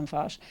politik som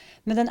förs.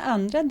 Men den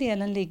andra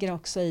delen ligger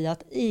också i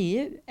att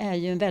EU är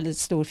ju en väldigt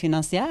stor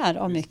finansiär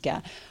av mycket.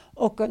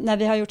 Och när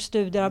vi har gjort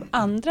studier av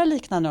andra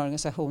liknande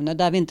organisationer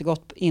där vi inte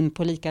gått in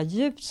på lika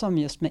djupt som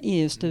just med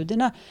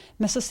EU-studierna,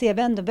 men så ser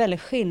vi ändå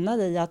väldigt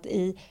skillnad i att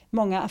i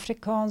många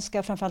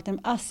afrikanska, framförallt i de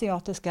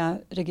asiatiska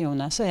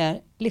regionerna, så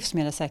är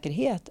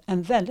livsmedelssäkerhet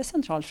en väldigt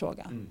central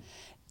fråga.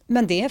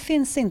 Men det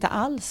finns inte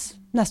alls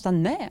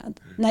nästan med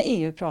när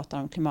EU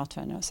pratar om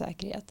klimatförändring och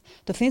säkerhet.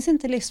 Då finns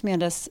inte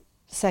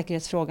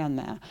livsmedelssäkerhetsfrågan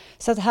med.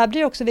 Så att här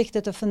blir det också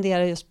viktigt att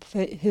fundera just på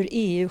hur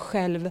EU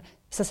själv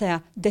så att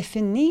säga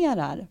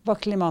definierar vad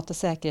klimat och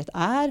säkerhet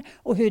är,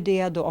 och hur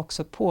det då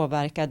också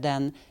påverkar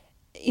den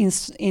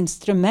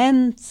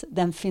instrument,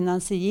 den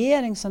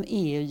finansiering som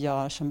EU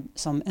gör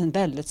som en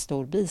väldigt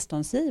stor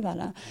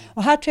biståndsgivare.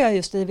 Och här tror jag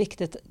just det är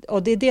viktigt,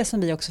 och det är det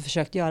som vi också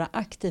försökt göra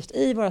aktivt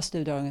i våra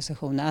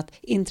studieorganisationer, att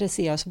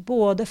intressera oss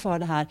både för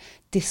det här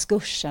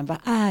diskursen, vad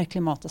är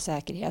klimat och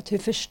säkerhet, hur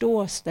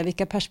förstås det,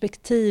 vilka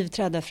perspektiv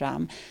träder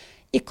fram,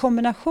 i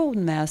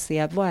kombination med att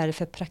se vad är det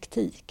för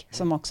praktik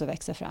som också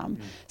växer fram.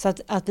 Så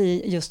att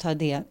vi just har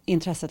det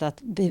intresset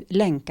att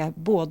länka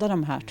båda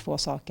de här två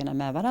sakerna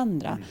med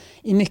varandra.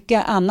 I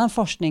mycket annan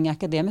forskning,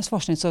 akademisk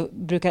forskning, så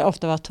brukar det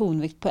ofta vara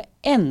tonvikt på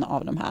en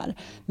av de här.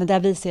 Men där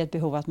vi ser ett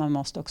behov att man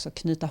måste också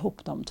knyta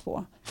ihop de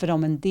två. För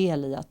de är en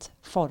del i att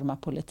forma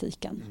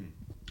politiken.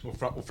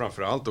 Och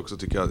framförallt också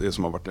tycker jag det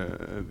som har varit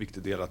en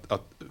viktig del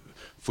att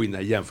få in det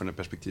här jämförande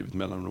perspektivet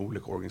mellan de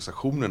olika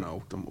organisationerna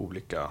och de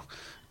olika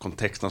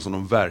kontexterna som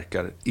de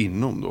verkar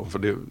inom då.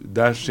 För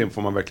där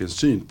får man verkligen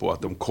syn på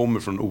att de kommer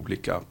från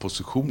olika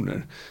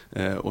positioner.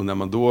 Och när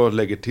man då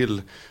lägger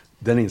till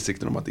den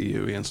insikten om att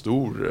EU är en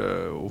stor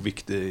och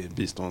viktig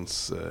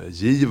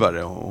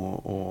biståndsgivare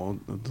och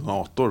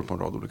donator på en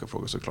rad olika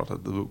frågor, så är det klart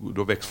att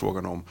då väcks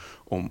frågan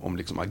om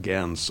liksom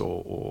agens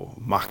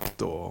och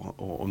makt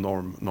och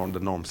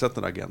den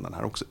normsättande agendan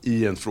här också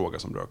i en fråga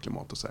som rör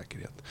klimat och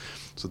säkerhet.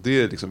 Så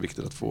det är liksom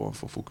viktigt att få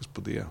fokus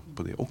på det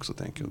också,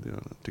 tänker jag. Det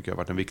tycker jag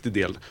har varit en viktig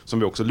del som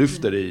vi också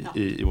lyfter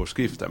i vår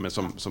skrift här, men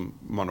som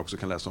man också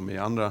kan läsa om i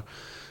andra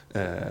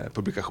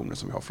publikationer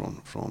som vi har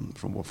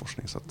från vår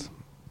forskning. Så att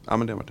ja,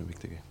 men det har varit en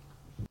viktig grej.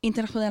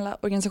 Internationella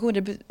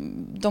organisationer,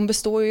 de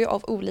består ju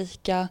av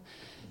olika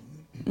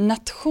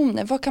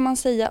nationer. Vad kan man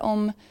säga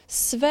om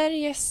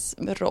Sveriges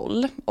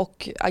roll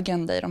och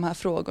agenda i de här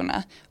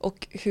frågorna?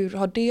 Och hur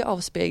har det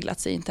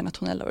avspeglats i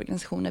internationella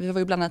organisationer? Vi var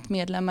ju bland annat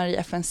medlemmar i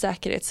FNs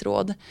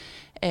säkerhetsråd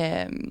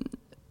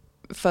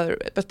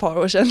för ett par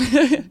år sedan.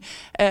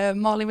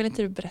 Malin, vill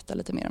inte du berätta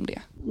lite mer om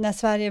det? När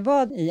Sverige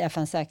var i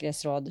FNs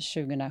säkerhetsråd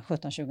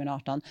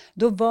 2017-2018,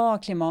 då var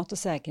klimat och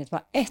säkerhet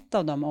ett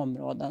av de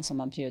områden som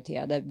man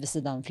prioriterade vid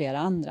sidan av flera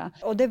andra.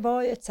 Och det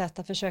var ett sätt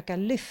att försöka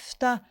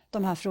lyfta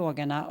de här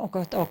frågorna och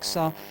att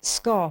också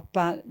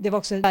skapa, det var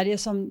också Sverige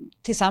som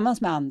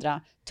tillsammans med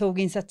andra tog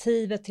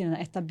initiativet till den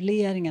här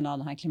etableringen av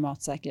den här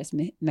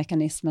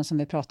klimatsäkerhetsmekanismen som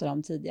vi pratade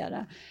om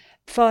tidigare.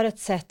 För ett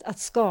sätt att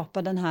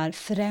skapa den här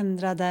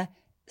förändrade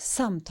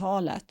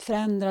samtalet,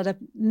 förändrade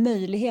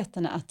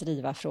möjligheterna att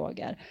driva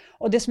frågor.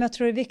 Och det som jag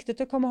tror är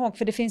viktigt att komma ihåg,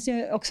 för det finns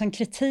ju också en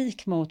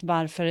kritik mot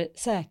varför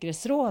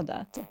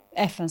säkerhetsrådet,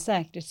 FNs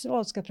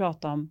säkerhetsråd, ska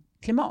prata om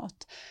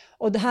klimat.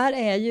 Och det här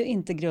är ju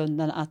inte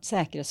grunden att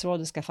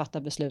säkerhetsrådet ska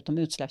fatta beslut om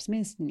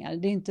utsläppsminskningar.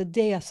 Det är inte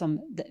det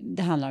som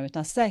det handlar om,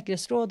 utan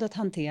säkerhetsrådet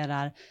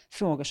hanterar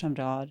frågor som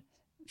rör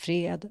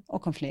fred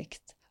och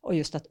konflikt och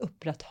just att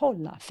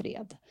upprätthålla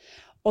fred.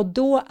 Och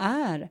då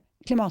är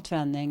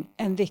klimatförändring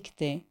en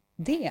viktig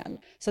del.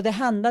 Så det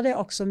handlade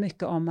också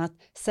mycket om att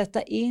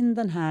sätta in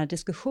den här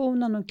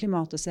diskussionen om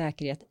klimat och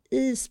säkerhet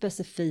i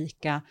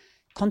specifika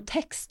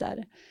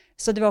kontexter.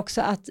 Så det var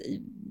också att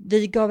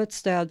vi gav ett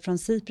stöd från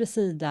SIPRIs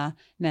sida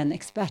med en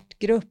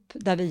expertgrupp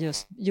där vi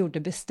just gjorde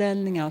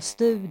beställningar av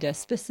studier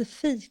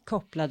specifikt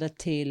kopplade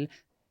till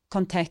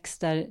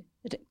kontexter,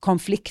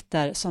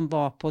 konflikter som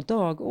var på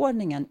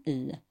dagordningen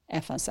i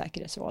FNs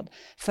säkerhetsråd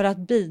för att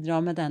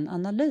bidra med den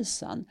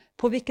analysen.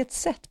 På vilket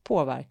sätt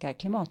påverkar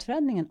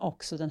klimatförändringen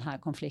också den här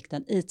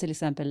konflikten i till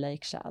exempel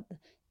Lake Chad,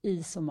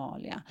 i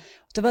Somalia?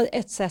 Det var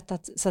ett sätt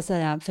att, så att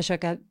säga,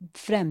 försöka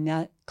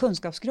främja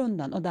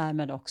kunskapsgrunden och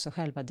därmed också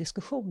själva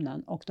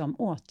diskussionen och de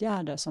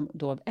åtgärder som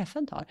då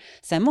FN tar.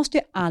 Sen måste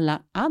ju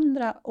alla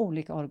andra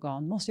olika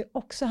organ måste ju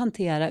också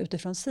hantera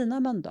utifrån sina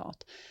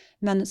mandat.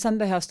 Men sen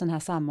behövs den här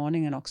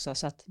samordningen också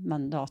så att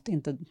mandat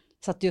inte,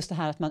 så att just det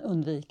här att man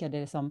undviker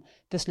det som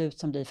beslut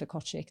som blir för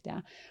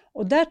kortsiktiga.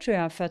 Och där tror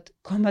jag, för att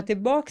komma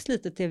tillbaks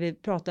lite till vi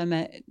pratar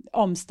med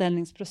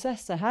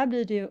omställningsprocesser, här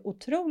blir det ju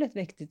otroligt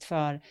viktigt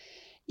för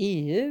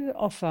EU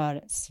och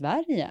för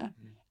Sverige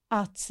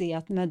att se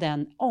att med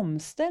den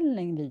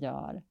omställning vi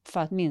gör för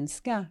att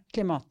minska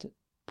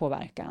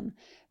klimatpåverkan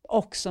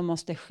också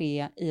måste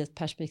ske i ett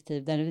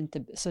perspektiv där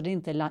det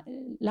inte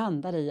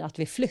landar i att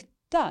vi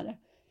flyttar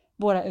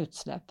våra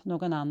utsläpp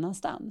någon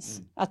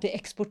annanstans. Att vi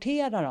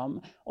exporterar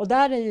dem. Och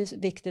där är ju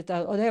viktigt,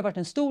 och det har varit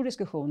en stor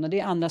diskussion och det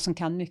är andra som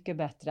kan mycket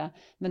bättre,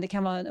 men det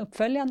kan vara en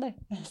uppföljande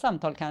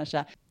samtal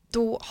kanske.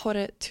 Då har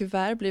det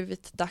tyvärr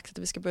blivit dags att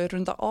vi ska börja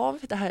runda av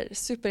det här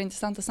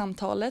superintressanta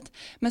samtalet.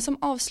 Men som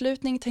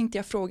avslutning tänkte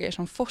jag fråga er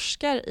som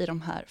forskar i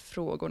de här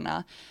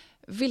frågorna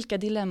vilka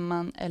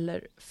dilemman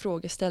eller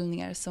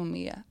frågeställningar som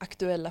är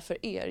aktuella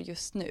för er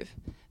just nu.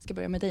 Jag ska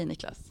börja med dig,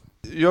 Niklas.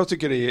 Jag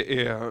tycker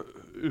det är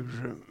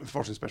ur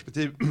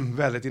forskningsperspektiv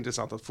väldigt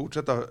intressant att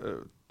fortsätta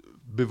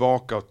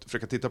bevaka och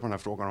försöka titta på den här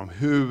frågan om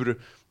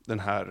hur den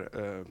här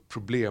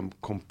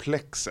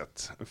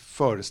problemkomplexet,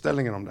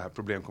 föreställningen om det här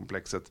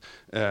problemkomplexet,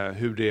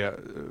 hur det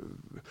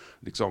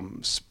liksom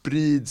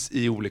sprids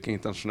i olika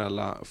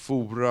internationella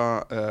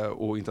fora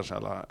och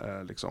internationella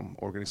liksom,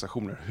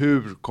 organisationer.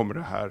 Hur kommer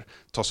det här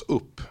tas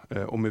upp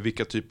och med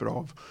vilka typer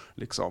av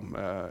liksom,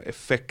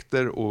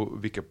 effekter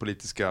och vilka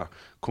politiska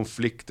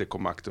konflikter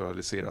kommer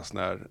aktualiseras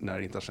när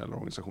internationella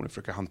organisationer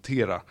försöker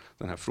hantera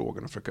den här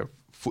frågan och försöka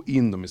få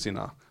in dem i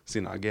sina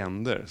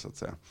agender, så att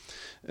säga.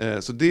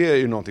 Så det är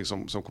ju någonting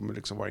som kommer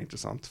liksom vara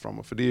intressant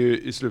framåt. För det är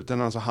ju, i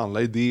slutändan så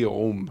handlar ju det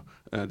om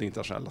det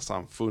internationella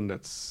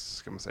samfundets,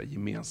 ska man säga,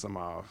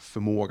 gemensamma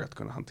förmåga att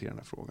kunna hantera den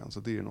här frågan. Så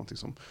det är ju någonting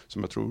som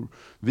jag tror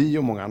vi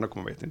och många andra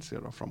kommer vara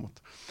intresserade av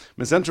framåt.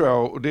 Men sen tror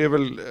jag, och det är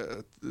väl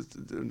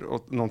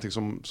någonting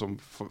som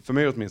för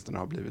mig åtminstone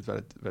har blivit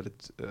väldigt,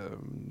 väldigt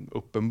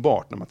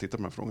uppenbart när man tittar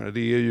på de här frågorna,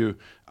 det är ju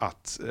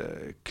att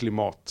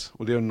klimat,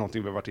 och det är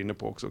någonting vi har varit inne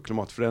på också,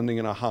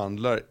 klimatförändringarna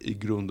handlar i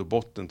grund och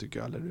botten, tycker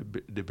jag, eller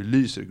det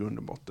belyser i grund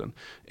och botten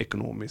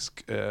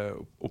ekonomisk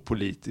och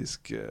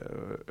politisk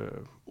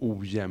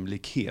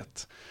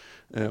ojämlikhet.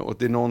 Och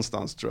det är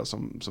någonstans, tror jag,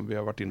 som vi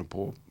har varit inne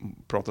på och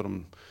pratat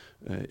om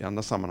i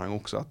andra sammanhang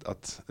också,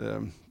 att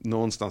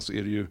någonstans så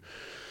är det ju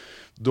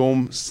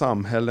de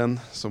samhällen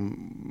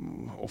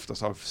som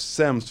oftast har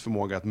sämst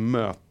förmåga att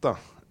möta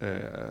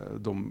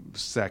de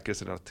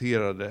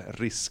säkerhetsrelaterade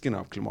riskerna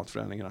av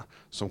klimatförändringarna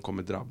som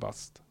kommer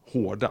drabbas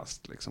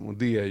hårdast. Liksom. Och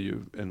det är ju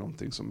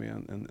någonting som är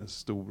en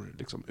stor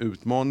liksom,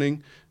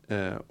 utmaning.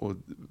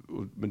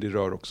 Men det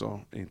rör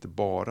också inte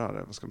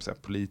bara vad ska man säga,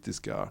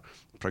 politiska,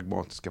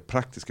 pragmatiska,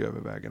 praktiska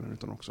överväganden,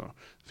 utan också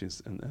det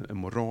finns en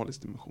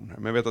moralisk dimension här.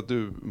 Men jag vet att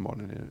du,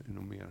 Malin, är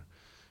nog mer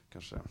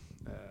kanske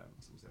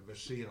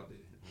verserad i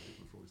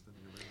den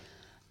frågeställningen.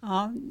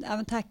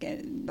 Ja, tack.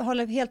 Jag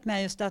håller helt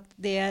med just att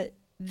det är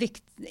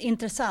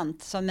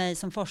intressant som mig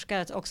som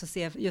forskare att också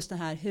se just det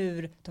här,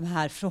 hur de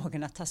här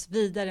frågorna tas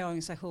vidare i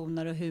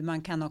organisationer och hur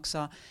man kan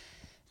också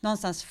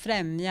någonstans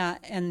främja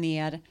en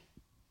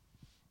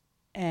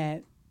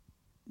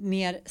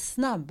mer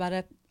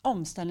snabbare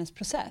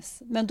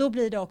omställningsprocess. Men då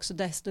blir det också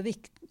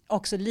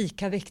också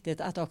lika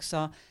viktigt att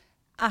också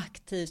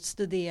aktivt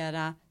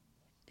studera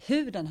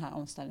hur den här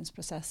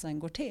omställningsprocessen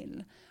går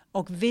till.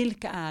 Och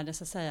vilka är det,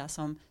 så att säga,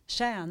 som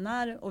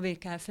tjänar och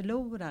vilka är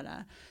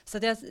förlorare. Så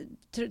att jag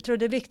tror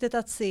det är viktigt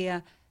att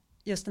se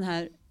just den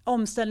här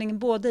omställningen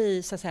både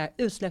i, så att säga,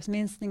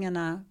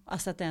 utsläppsminskningarna,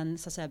 alltså att den,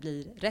 så att säga,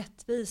 blir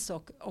rättvis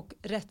och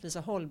rättvis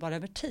och hållbar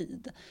över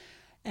tid.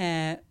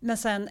 Men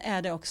sen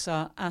är det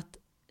också att,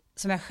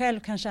 som jag själv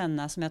kan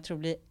känna, som jag tror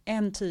blir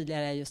än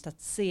tydligare, är just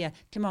att se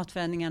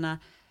klimatförändringarna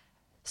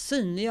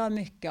synliggör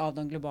mycket av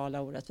de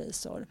globala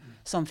orättvisor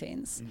som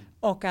finns.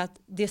 Och att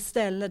det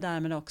ställer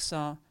därmed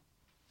också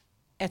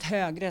ett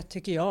högre,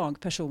 tycker jag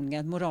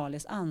personligen,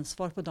 moraliskt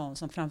ansvar på de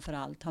som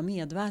framförallt har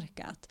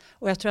medverkat.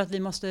 Och jag tror att vi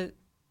måste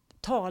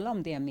tala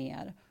om det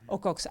mer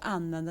och också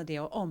använda det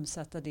och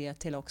omsätta det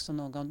till också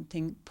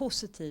någonting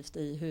positivt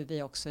i hur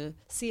vi också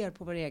ser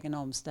på vår egen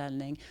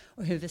omställning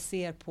och hur vi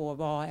ser på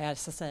vad är,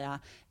 så att säga,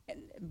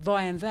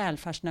 vad är en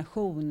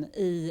välfärdsnation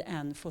i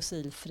en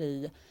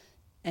fossilfri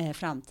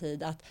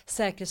framtid. Att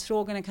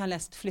säkerhetsfrågorna kan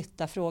lätt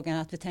flytta frågan,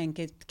 att vi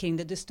tänker kring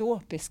det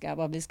dystopiska,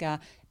 vad vi ska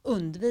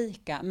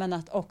undvika, men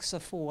att också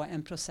få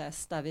en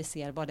process där vi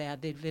ser vad det är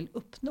vi vill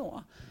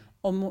uppnå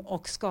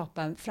och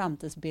skapa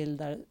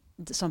framtidsbilder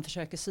som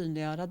försöker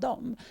synliggöra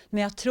dem.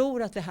 Men jag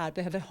tror att vi här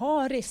behöver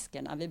ha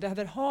riskerna, vi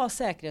behöver ha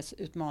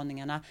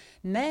säkerhetsutmaningarna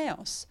med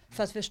oss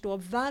för att förstå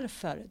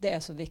varför det är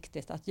så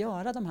viktigt att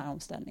göra de här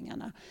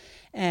omställningarna.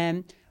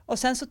 Och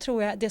sen så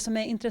tror jag det som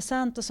är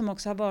intressant och som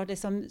också har varit,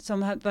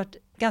 som har varit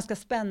ganska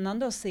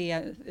spännande att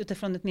se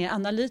utifrån ett mer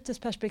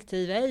analytiskt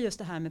perspektiv är just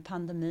det här med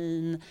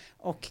pandemin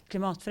och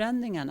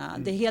klimatförändringarna.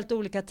 Det är helt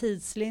olika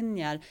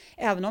tidslinjer.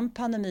 Även om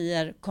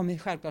pandemier kommer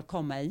självklart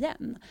komma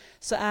igen,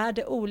 så är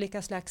det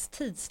olika slags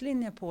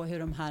tidslinjer på hur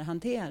de här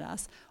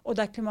hanteras. Och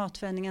där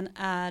klimatförändringen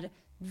är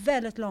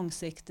väldigt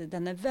långsiktig,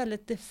 den är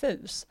väldigt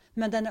diffus,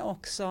 men den är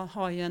också,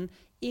 har ju en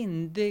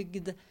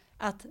inbyggd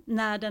att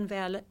när den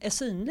väl är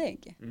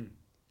synlig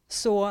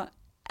så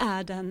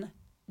är den,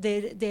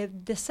 det är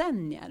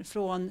decennier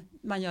från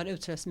man gör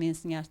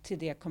utsläppsminskningar till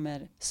det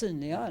kommer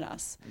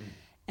synliggöras.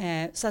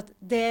 Så att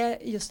det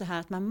är just det här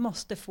att man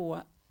måste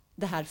få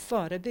det här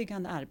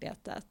förebyggande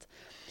arbetet.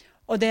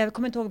 Och det, jag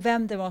kommer inte ihåg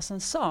vem det var som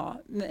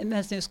sa,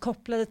 men just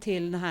kopplade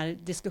till den här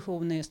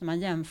diskussionen just när man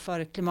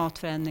jämför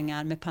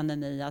klimatförändringar med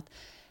pandemi,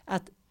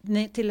 att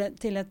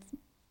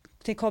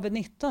till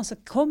covid-19 så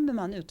kommer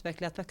man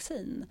utveckla ett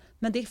vaccin.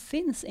 Men det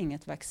finns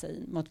inget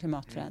vaccin mot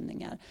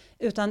klimatförändringar.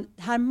 Utan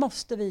här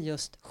måste vi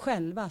just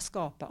själva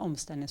skapa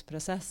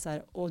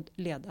omställningsprocesser och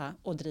leda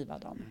och driva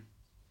dem.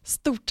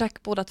 Stort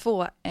tack båda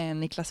två,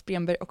 Niklas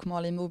Bremberg och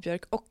Malin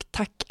Mobjörk, och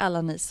tack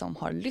alla ni som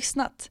har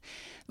lyssnat.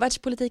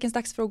 Världspolitikens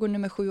dagsfrågor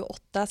nummer 7 och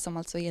 8, som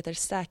alltså heter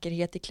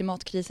Säkerhet i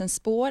klimatkrisens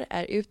spår,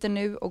 är ute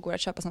nu och går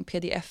att köpa som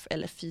pdf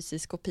eller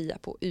fysisk kopia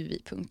på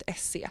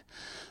ui.se.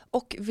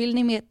 Och vill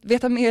ni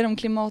veta mer om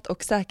klimat-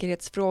 och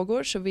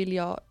säkerhetsfrågor så vill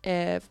jag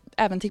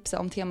även tipsa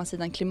om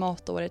temasidan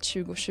Klimatåret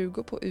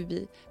 2020 på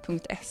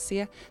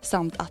ui.se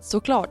samt att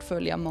såklart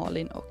följa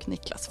Malin och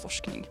Niklas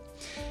forskning.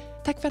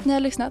 Tack för att ni har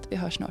lyssnat. Vi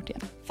hörs snart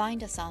igen.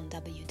 Find us on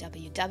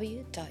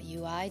www.ui.se.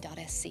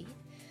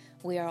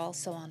 We are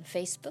also on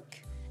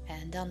Facebook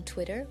and on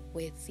Twitter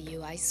with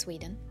UI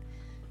Sweden.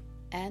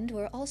 And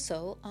we're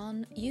also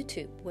on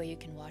YouTube where you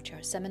can watch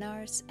our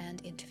seminars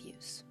and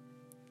interviews.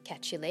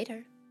 Catch you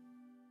later.